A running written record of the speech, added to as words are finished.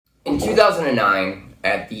In 2009,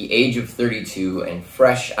 at the age of 32 and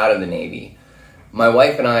fresh out of the Navy, my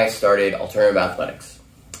wife and I started Alternative Athletics.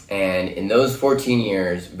 And in those 14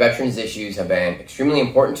 years, veterans issues have been extremely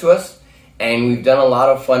important to us, and we've done a lot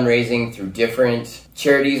of fundraising through different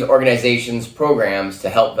charities, organizations, programs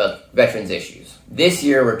to help veterans issues. This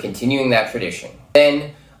year, we're continuing that tradition.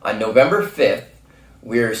 Then, on November 5th,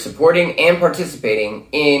 we're supporting and participating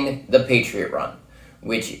in the Patriot Run,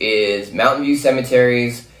 which is Mountain View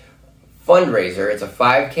Cemetery's fundraiser. It's a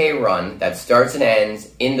 5K run that starts and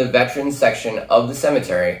ends in the veterans section of the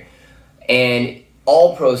cemetery, and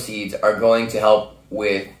all proceeds are going to help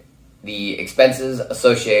with the expenses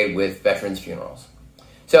associated with veterans funerals.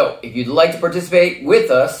 So if you'd like to participate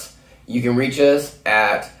with us, you can reach us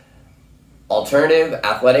at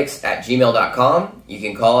alternativeathletics@gmail.com. You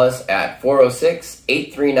can call us at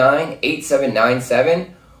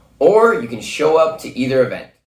 406-839-8797, or you can show up to either event.